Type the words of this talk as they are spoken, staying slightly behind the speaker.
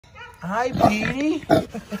Hi, Petey.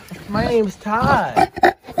 My name's Todd.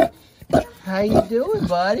 How you doing,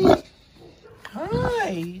 buddy?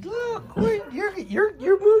 Hi. Look,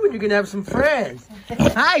 you're moving. You're gonna have some friends.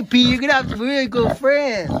 Hi, Petey. You're gonna have some really good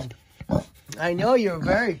friends. I know you're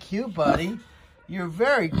very cute, buddy. You're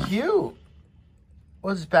very cute.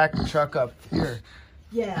 We'll just back the truck up here.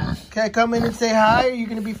 Yeah. Can I come in and say hi? Are you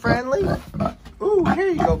gonna be friendly? Ooh, here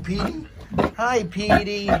you go, Petey. Hi,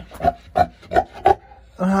 Petey.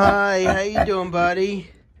 Hi, how you doing,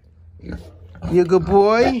 buddy? You a good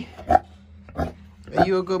boy? Are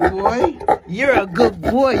you a good boy? You're a good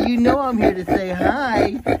boy. You know I'm here to say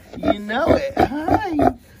hi. You know it. Hi.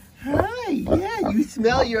 Hi. Yeah, you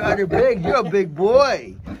smell you're under big. You're a big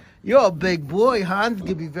boy. You're a big boy. Hans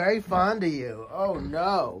could be very fond of you. Oh,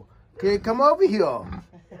 no. Okay, come over here.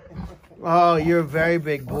 Oh, you're a very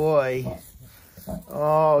big boy.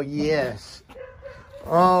 Oh, yes.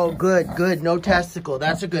 Oh, good, good. No testicle.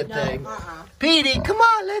 That's a good thing. Petey, come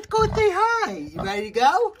on. Let's go say hi. You ready to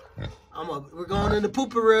go? We're going in the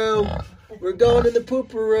pooperoo. We're going in the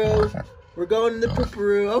pooperoo. We're going in the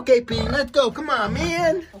pooperoo. Okay, Petey, let's go. Come on,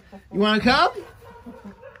 man. You want to come?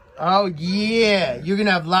 Oh, yeah. You're going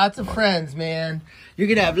to have lots of friends, man. You're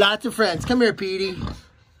going to have lots of friends. Come here, Petey.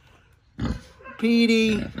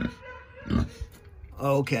 Petey.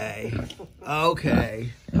 Okay. Okay.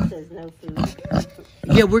 There's no food.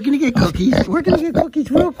 Yeah, we're going to get cookies. We're going to get cookies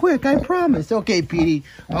real quick, I promise. Okay, Petey.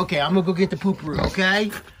 Okay, I'm going to go get the pooperoo,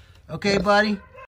 okay? Okay, buddy?